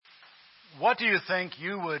What do you think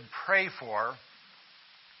you would pray for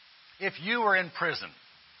if you were in prison?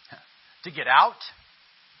 To get out?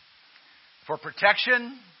 For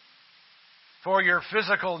protection? For your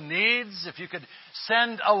physical needs? If you could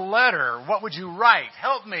send a letter, what would you write?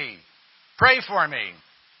 Help me. Pray for me.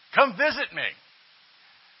 Come visit me.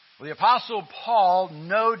 Well, the Apostle Paul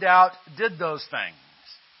no doubt did those things.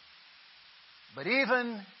 But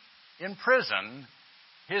even in prison,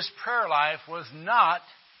 his prayer life was not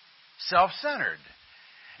self-centered.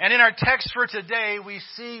 And in our text for today, we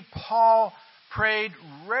see Paul prayed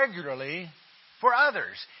regularly for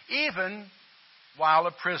others, even while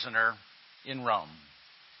a prisoner in Rome.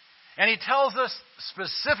 And he tells us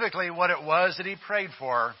specifically what it was that he prayed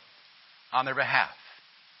for on their behalf.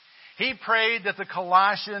 He prayed that the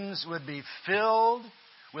Colossians would be filled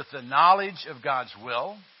with the knowledge of God's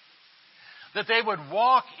will, that they would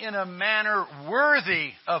walk in a manner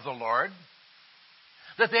worthy of the Lord,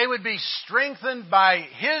 that they would be strengthened by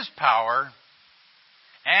His power,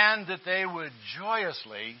 and that they would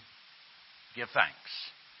joyously give thanks.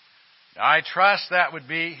 Now, I trust that would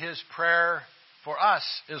be his prayer for us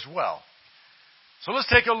as well. So let's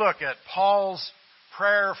take a look at Paul's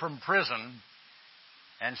prayer from prison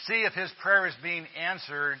and see if his prayer is being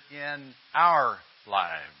answered in our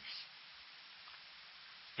lives.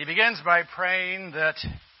 He begins by praying that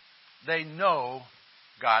they know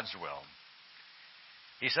God's will.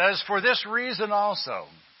 He says, "For this reason also,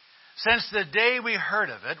 since the day we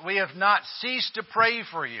heard of it, we have not ceased to pray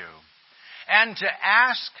for you and to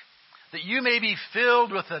ask that you may be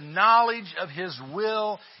filled with the knowledge of His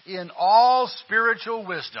will in all spiritual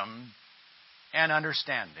wisdom and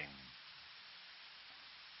understanding."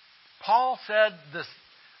 Paul said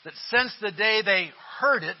that since the day they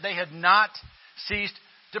heard it, they had not ceased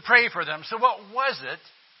to pray for them. So what was it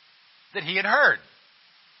that he had heard?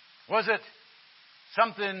 Was it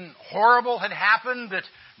something horrible had happened that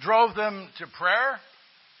drove them to prayer?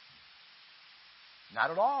 Not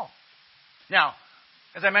at all. Now,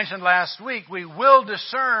 as I mentioned last week, we will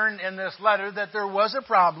discern in this letter that there was a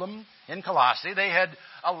problem in Colossae. They had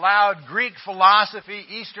allowed Greek philosophy,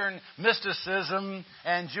 Eastern mysticism,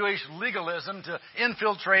 and Jewish legalism to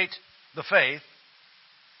infiltrate the faith.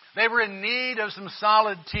 They were in need of some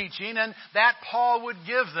solid teaching, and that Paul would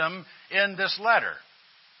give them in this letter.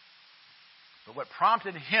 But what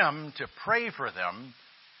prompted him to pray for them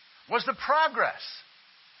was the progress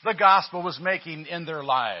the gospel was making in their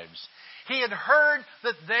lives. He had heard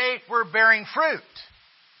that they were bearing fruit,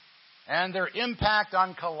 and their impact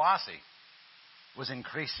on Colossae was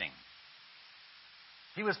increasing.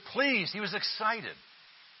 He was pleased. He was excited.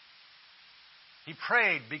 He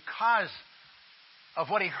prayed because of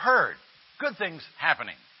what he heard. Good things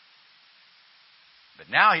happening. But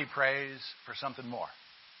now he prays for something more.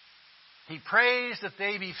 He prays that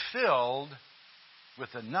they be filled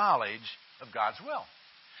with the knowledge of God's will.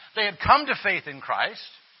 They had come to faith in Christ.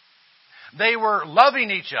 They were loving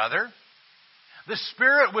each other. The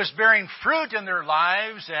Spirit was bearing fruit in their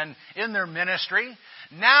lives and in their ministry.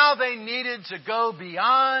 Now they needed to go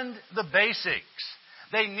beyond the basics.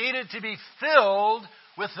 They needed to be filled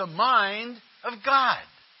with the mind of God.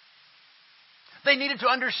 They needed to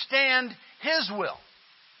understand His will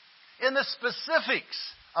in the specifics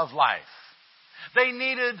of life. They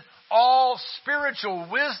needed all spiritual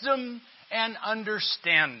wisdom and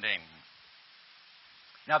understanding.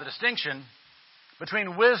 Now, the distinction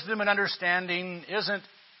between wisdom and understanding isn't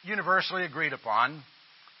universally agreed upon,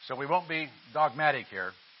 so we won't be dogmatic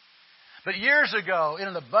here. But years ago, in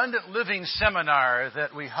an Abundant Living seminar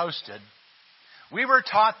that we hosted, we were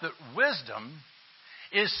taught that wisdom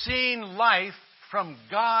is seeing life from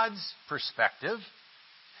God's perspective,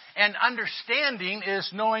 and understanding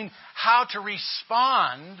is knowing how to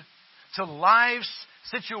respond to life's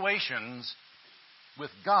situations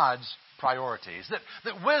with God's priorities.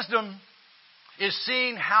 That wisdom is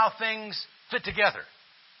seeing how things fit together,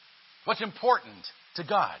 what's important to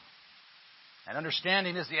God. And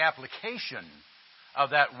understanding is the application of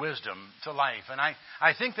that wisdom to life. And I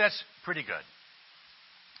think that's pretty good.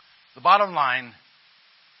 The bottom line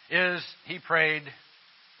is he prayed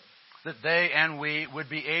that they and we would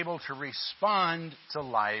be able to respond to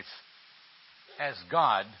life as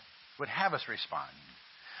God would have us respond.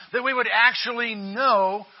 That we would actually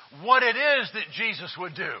know what it is that Jesus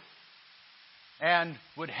would do and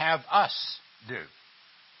would have us do.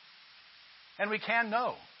 And we can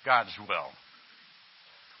know God's will.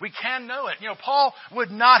 We can know it. Paul would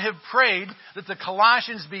not have prayed that the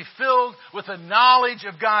Colossians be filled with the knowledge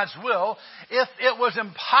of God's will if it was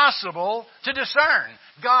impossible to discern.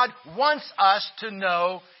 God wants us to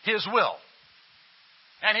know His will.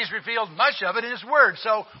 And He's revealed much of it in His Word.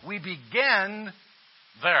 So we begin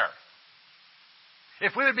there.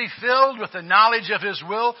 If we would be filled with the knowledge of His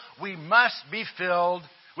will, we must be filled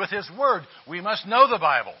with His Word. We must know the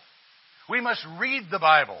Bible. We must read the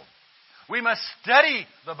Bible. We must study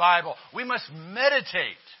the Bible. We must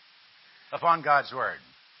meditate upon God's Word.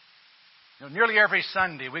 Nearly every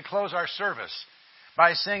Sunday we close our service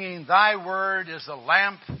by singing, "Thy Word is a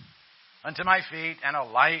lamp unto my feet and a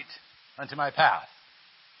light unto my path."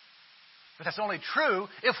 But that's only true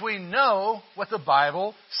if we know what the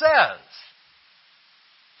Bible says.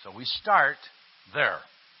 So we start there.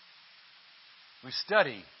 We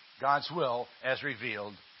study God's will as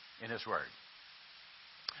revealed in His Word.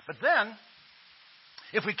 But then,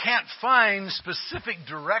 if we can't find specific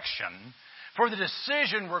direction for the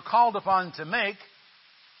decision we're called upon to make,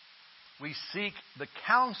 we seek the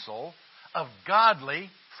counsel of godly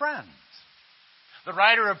friends. The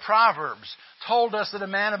writer of Proverbs told us that a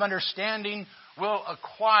man of understanding will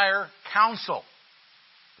acquire counsel.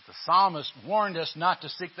 But the psalmist warned us not to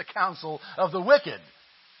seek the counsel of the wicked.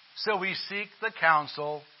 So we seek the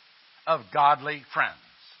counsel of godly friends.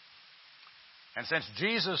 And since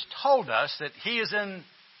Jesus told us that He is in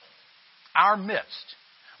our midst,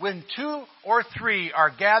 when 2 or 3 are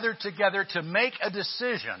gathered together to make a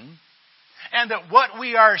decision, and that what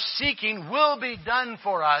we are seeking will be done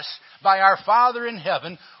for us by our Father in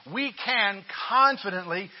heaven, we can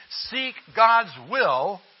confidently seek God's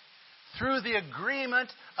will through the agreement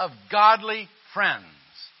of godly friends.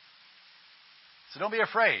 So don't be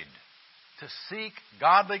afraid to seek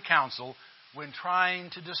godly counsel when trying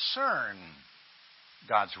to discern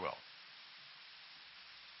God's will.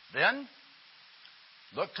 Then,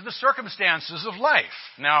 look to the circumstances of life.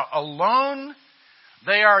 Now, alone,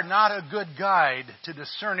 they are not a good guide to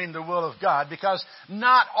discerning the will of God, because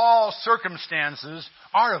not all circumstances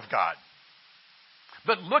are of God.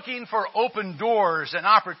 But looking for open doors and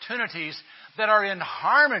opportunities that are in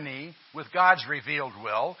harmony with God's revealed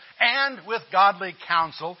will and with godly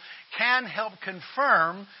counsel can help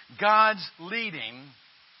confirm God's leading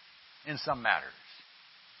in some matters.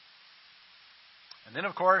 And then,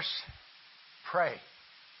 of course, pray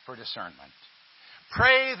for discernment.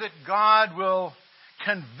 Pray that God will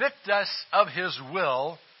convict us of His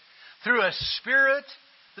will through a spirit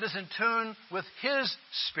that is in tune with His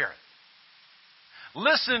Spirit.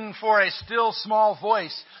 Listen for a still small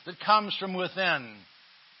voice that comes from within.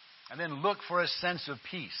 And then look for a sense of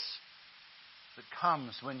peace that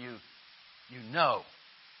comes when you know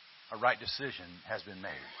a right decision has been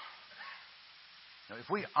made. Now, if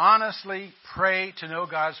we honestly pray to know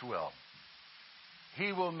God's will,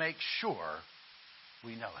 He will make sure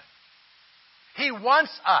we know it. He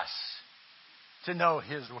wants us to know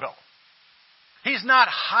His will. He's not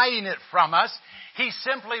hiding it from us. He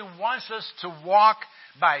simply wants us to walk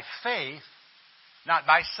by faith, not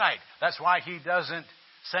by sight. That's why He doesn't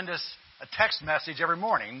send us a text message every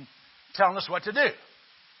morning telling us what to do.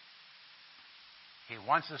 He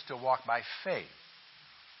wants us to walk by faith,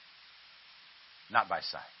 not by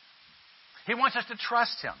sight. He wants us to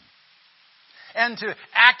trust Him and to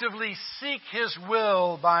actively seek His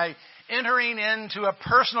will by entering into a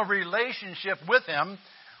personal relationship with Him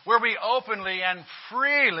where we openly and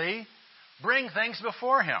freely bring things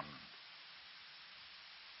before Him.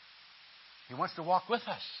 He wants to walk with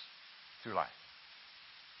us through life.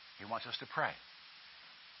 He wants us to pray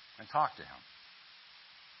and talk to Him.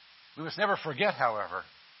 We must never forget, however,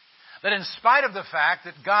 that in spite of the fact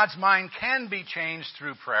that God's mind can be changed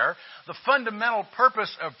through prayer, the fundamental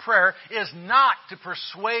purpose of prayer is not to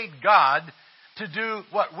persuade God to do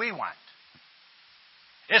what we want.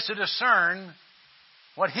 It's to discern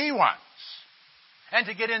what He wants and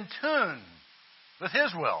to get in tune with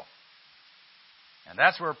His will. And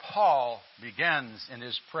that's where Paul begins in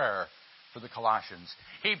his prayer for the Colossians.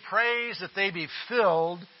 He prays that they be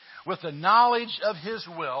filled with the knowledge of His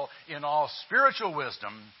will in all spiritual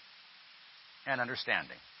wisdom and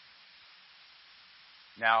understanding.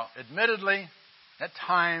 Now, admittedly, at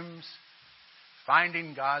times,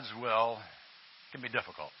 finding God's will can be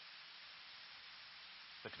difficult.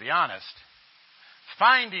 But to be honest,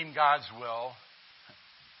 finding God's will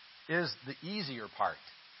is the easier part.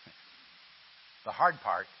 The hard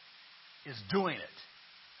part is doing it.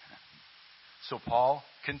 So Paul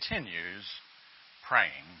continues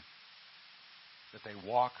praying that they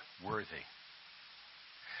walk worthy.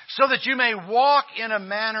 So that you may walk in a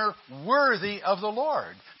manner worthy of the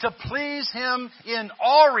Lord, to please Him in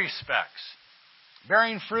all respects,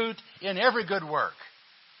 bearing fruit in every good work,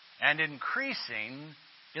 and increasing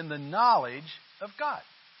in the knowledge of God.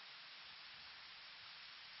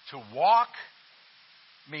 To walk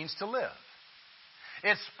means to live.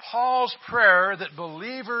 It's Paul's prayer that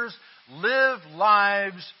believers live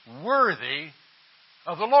lives worthy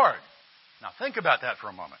of the Lord. Now think about that for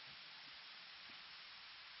a moment.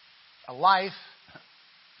 A life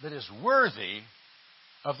that is worthy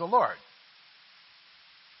of the Lord.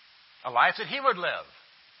 A life that He would live.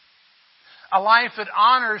 A life that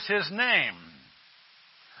honors His name.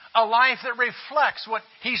 A life that reflects what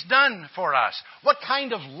He's done for us. What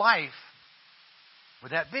kind of life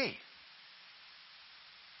would that be?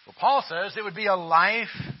 Well, Paul says it would be a life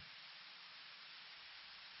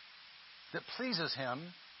that pleases Him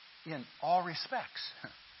in all respects.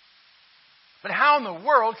 But how in the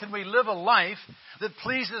world can we live a life that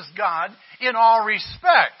pleases God in all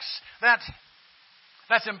respects?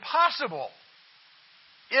 That's impossible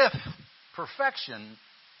if perfection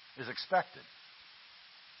is expected.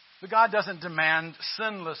 But God doesn't demand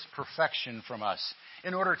sinless perfection from us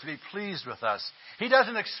in order to be pleased with us. He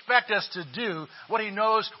doesn't expect us to do what He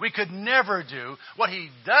knows we could never do. What He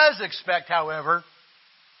does expect, however,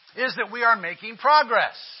 is that we are making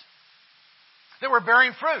progress, that we're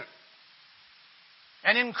bearing fruit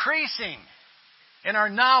and increasing in our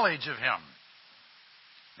knowledge of Him.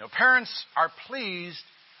 You know, parents are pleased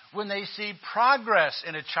when they see progress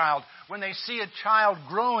in a child, when they see a child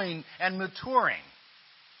growing and maturing.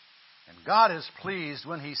 And God is pleased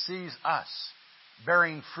when He sees us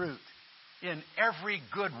bearing fruit in every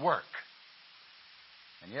good work.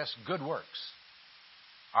 And yes, good works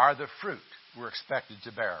are the fruit we're expected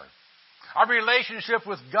to bear. Our relationship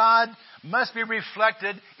with God must be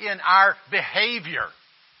reflected in our behavior,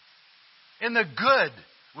 in the good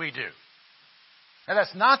we do. And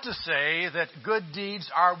that's not to say that good deeds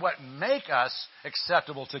are what make us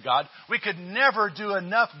acceptable to God. We could never do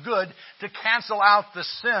enough good to cancel out the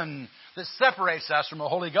sin that separates us from a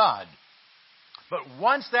holy God. But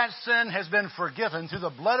once that sin has been forgiven through the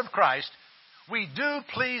blood of Christ, we do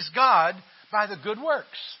please God by the good works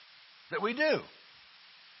that we do.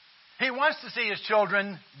 He wants to see His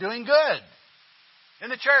children doing good in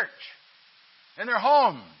the church, in their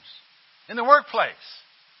homes, in the workplace,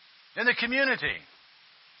 in the community.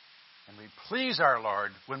 And we please our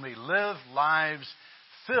Lord when we live lives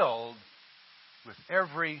filled with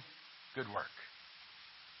every good work.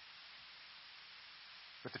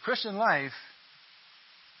 But the Christian life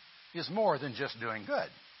is more than just doing good.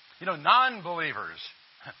 You know, non-believers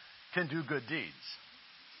can do good deeds,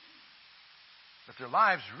 but their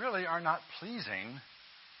lives really are not pleasing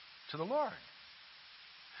to the Lord.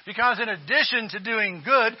 Because in addition to doing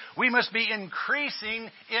good, we must be increasing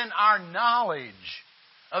in our knowledge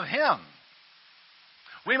of Him.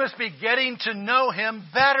 We must be getting to know Him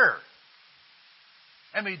better.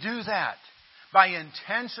 And we do that by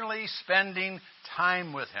intentionally spending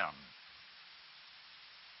time with Him,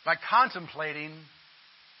 by contemplating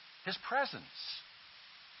His presence.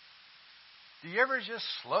 Do you ever just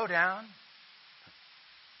slow down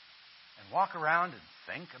and walk around and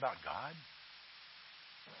think about God?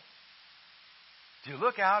 Do you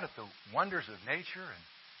look out at the wonders of nature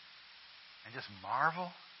and just marvel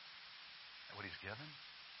at what He's given?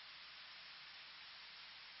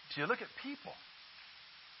 Do you look at people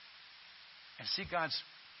and see God's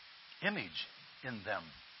image in them?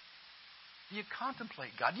 Do you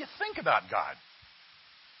contemplate God? Do you think about God?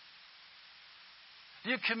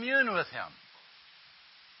 Do you commune with Him?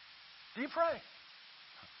 Do you pray?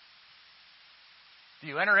 Do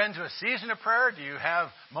you enter into a season of prayer? Do you have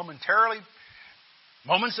moments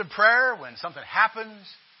of prayer when something happens?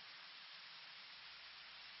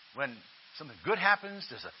 When something good happens,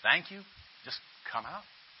 does a thank you just come out?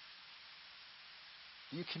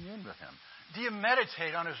 Do you commune with Him? Do you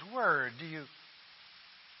meditate on His Word? Do you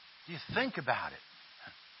think about it?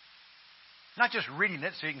 Not just reading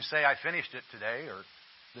it so you can say, I finished it today or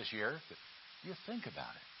this year, but do you think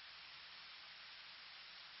about it?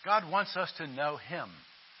 God wants us to know Him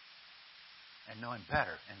and know Him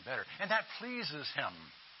better and better. And that pleases Him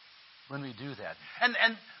when we do that.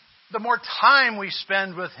 And the more time we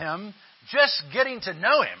spend with Him, just getting to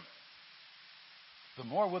know Him, the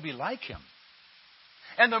more we'll be like Him.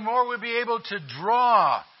 And the more we'll be able to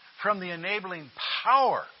draw from the enabling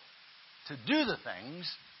power to do the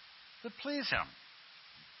things that please Him.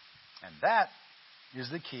 And that is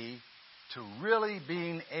the key to really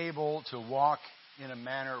being able to walk in a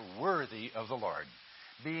manner worthy of the Lord,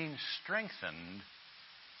 being strengthened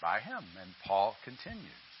by Him. And Paul continues.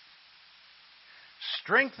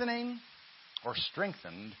 Strengthened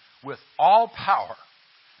with all power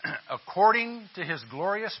according to His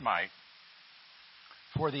glorious might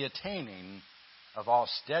for the attaining of all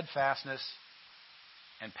steadfastness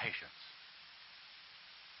and patience.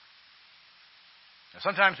 Now,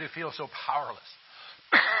 sometimes we feel so powerless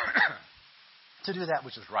to do that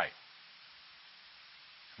which is right.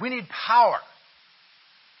 We need power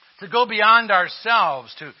to go beyond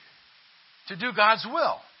ourselves, to do God's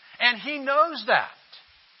will. And He knows that.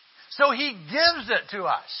 So He gives it to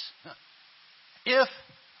us if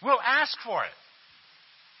we'll ask for it.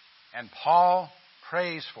 And Paul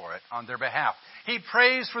prays for it on their behalf. He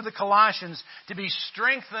prays for the Colossians to be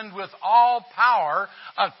strengthened with all power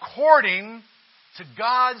according to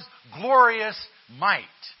God's glorious might.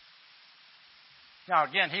 Now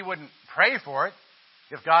again, he wouldn't pray for it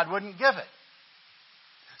if God wouldn't give it.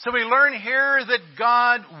 So we learn here that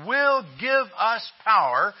God will give us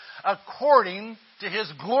power according to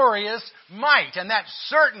His glorious might. And that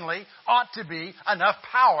certainly ought to be enough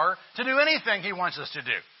power to do anything He wants us to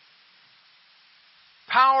do.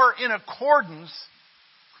 Power in accordance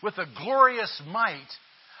with the glorious might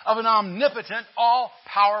of an omnipotent,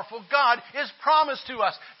 all-powerful God is promised to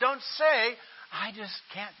us. Don't say, I just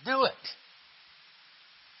can't do it.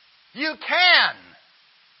 You can.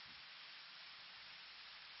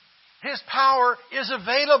 His power is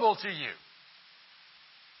available to you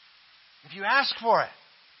if you ask for it.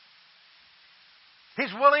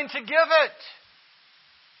 He's willing to give it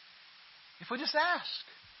if we just ask.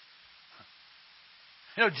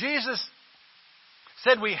 You know, Jesus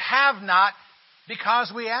said we have not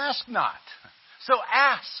because we ask not. So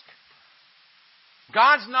ask.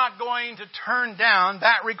 God's not going to turn down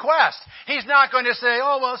that request. He's not going to say,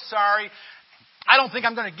 oh, well, sorry, I don't think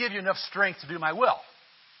I'm going to give you enough strength to do my will.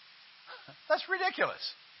 That's ridiculous.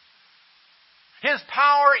 His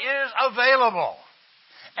power is available,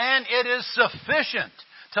 and it is sufficient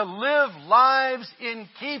to live lives in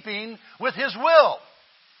keeping with His will.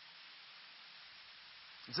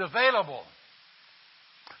 It's available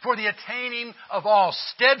for the attaining of all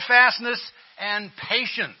steadfastness and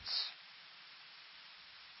patience.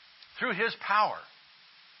 Through His power,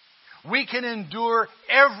 we can endure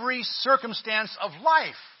every circumstance of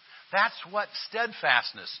life. That's what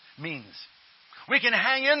steadfastness means. We can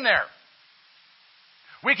hang in there.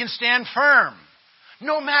 We can stand firm,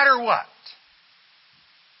 no matter what.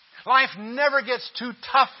 Life never gets too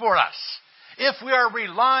tough for us if we are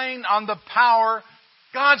relying on the power,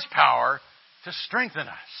 God's power, to strengthen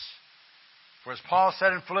us. For as Paul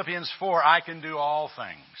said in Philippians 4, I can do all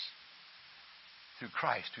things through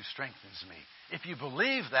Christ who strengthens me. If you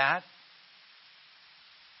believe that,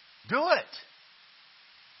 do it.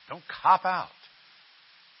 Don't cop out.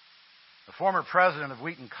 The former president of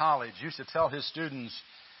Wheaton College used to tell his students,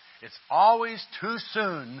 it's always too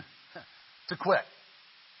soon to quit.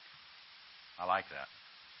 I like that.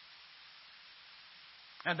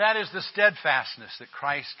 And that is the steadfastness that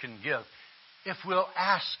Christ can give if we'll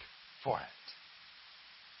ask for it.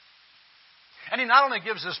 And He not only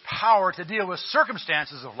gives us power to deal with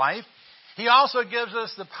circumstances of life, He also gives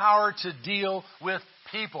us the power to deal with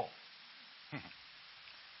people.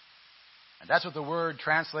 And that's what the word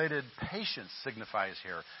translated patience signifies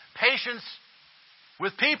here. Patience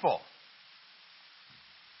with people.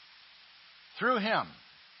 Through Him,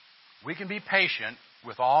 we can be patient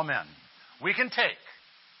with all men. We can take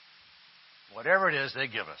whatever it is they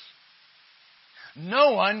give us.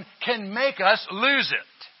 No one can make us lose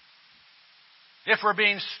it if we're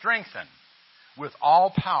being strengthened with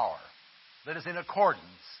all power that is in accordance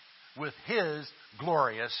with His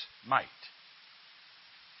glorious might.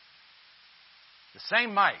 The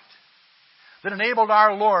same might that enabled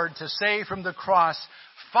our Lord to say from the cross,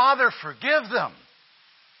 Father, forgive them.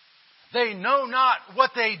 They know not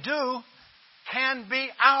what they do, can be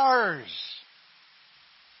ours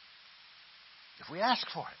if we ask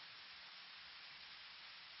for it.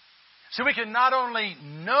 So we can not only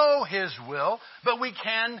know His will, but we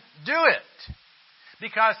can do it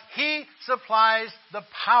because He supplies the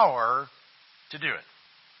power to do it.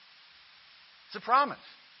 It's a promise.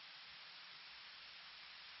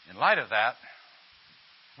 In light of that,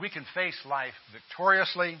 we can face life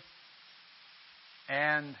victoriously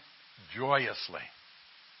and joyously.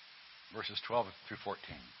 Verses 12 through 14.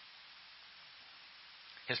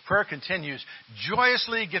 His prayer continues,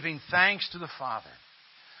 joyously giving thanks to the Father,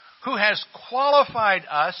 who has qualified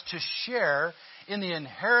us to share in the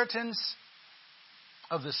inheritance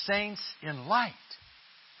of the saints in light.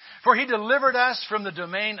 For He delivered us from the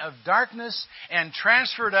domain of darkness and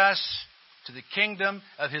transferred us to the kingdom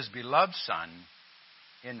of His beloved Son,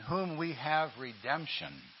 in whom we have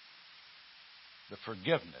redemption, the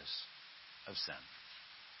forgiveness of sin.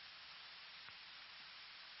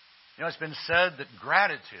 You know, it's been said that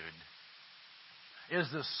gratitude is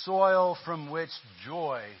the soil from which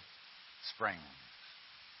joy springs.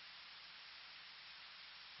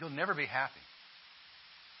 You'll never be happy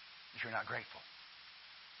if you're not grateful.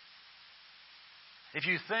 If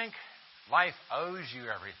you think life owes you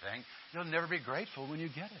everything, you'll never be grateful when you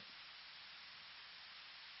get it.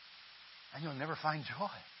 And you'll never find joy.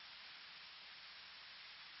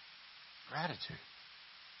 Gratitude.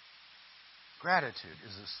 Gratitude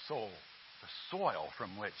is the soil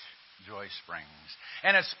from which joy springs.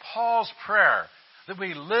 And it's Paul's prayer that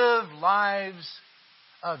we live lives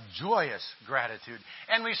of joyous gratitude.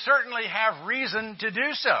 And we certainly have reason to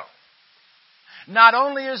do so. Not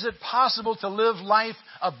only is it possible to live life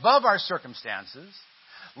above our circumstances,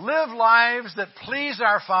 live lives that please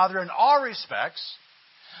our Father in all respects,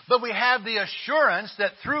 but we have the assurance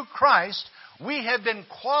that through Christ we have been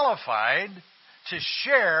qualified to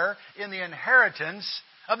share in the inheritance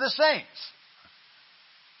of the saints.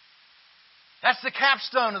 That's the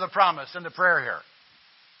capstone of the promise and the prayer here.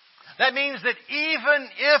 That means that even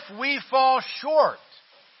if we fall short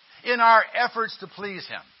in our efforts to please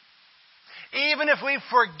Him, even if we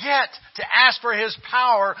forget to ask for His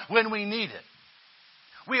power when we need it,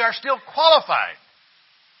 we are still qualified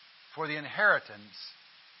for the inheritance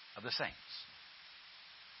of the saints.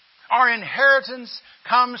 Our inheritance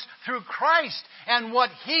comes through Christ and what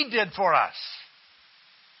He did for us,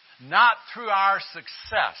 not through our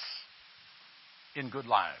success in good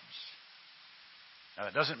lives. Now,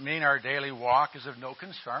 that doesn't mean our daily walk is of no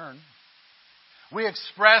concern. We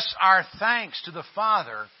express our thanks to the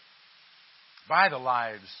Father by the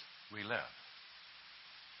lives we live.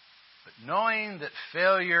 But knowing that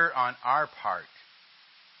failure on our part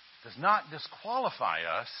does not disqualify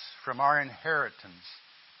us from our inheritance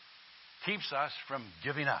keeps us from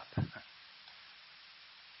giving up,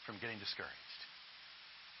 from getting discouraged.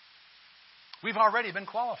 We've already been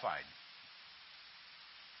qualified.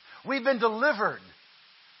 We've been delivered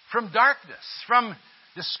from darkness, from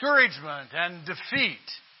discouragement and defeat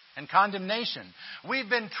and condemnation. We've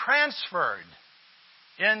been transferred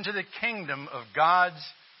into the kingdom of God's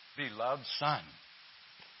beloved Son.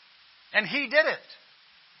 And He did it.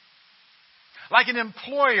 Like an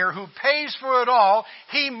employer who pays for it all,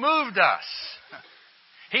 He moved us.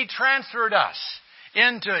 He transferred us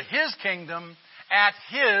into His kingdom at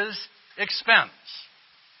His expense.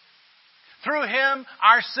 Through Him,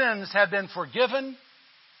 our sins have been forgiven,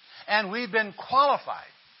 and we've been qualified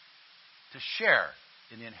to share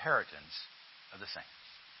in the inheritance of the saints.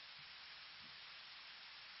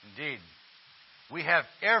 Indeed, we have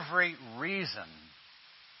every reason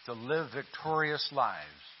to live victorious lives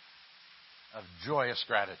of joyous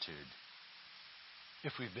gratitude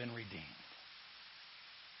if we've been redeemed.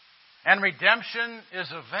 And redemption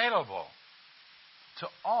is available to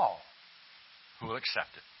all who will accept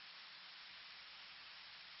it.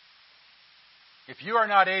 If you are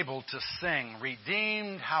not able to sing,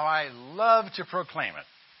 "Redeemed, how I love to proclaim it,"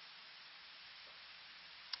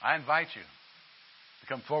 I invite you to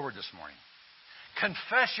come forward this morning.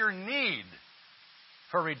 Confess your need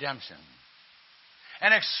for redemption.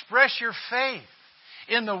 And express your faith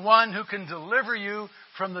in the one who can deliver you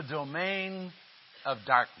from the domain of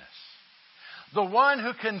darkness. The one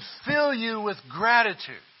who can fill you with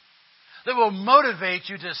gratitude that will motivate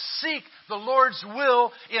you to seek the Lord's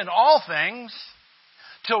will in all things,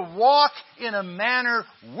 to walk in a manner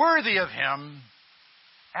worthy of Him,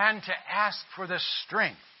 and to ask for the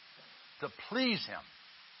strength to please Him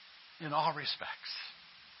in all respects.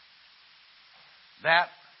 That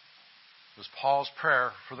was Paul's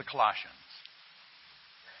prayer for the Colossians.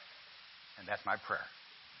 And that's my prayer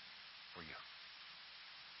for you.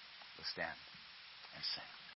 Let's stand and sing.